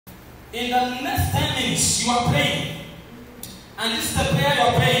In the next 10 minutes, you are praying. And this is the prayer you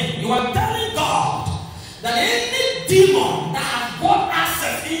are praying. You are telling God that any demon that has got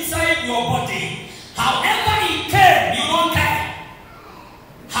access inside your body, however it came, you don't care.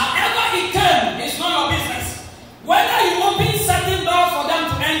 However it came, it's not your business. Whether you open certain doors for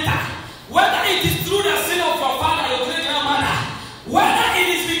them to enter, whether it is through the sin of your father, your great-grandmother, whether it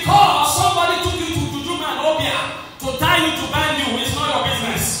is because somebody took you to Jujuma and Obia to tie you, to bind you, it's not your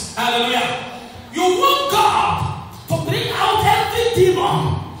business. Hallelujah. You want God to bring out every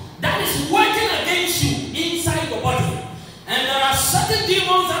demon that is working against you inside your body. And there are certain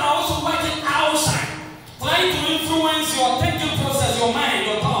demons that are also working outside, trying to influence your thinking process, your mind,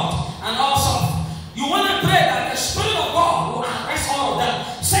 your thoughts.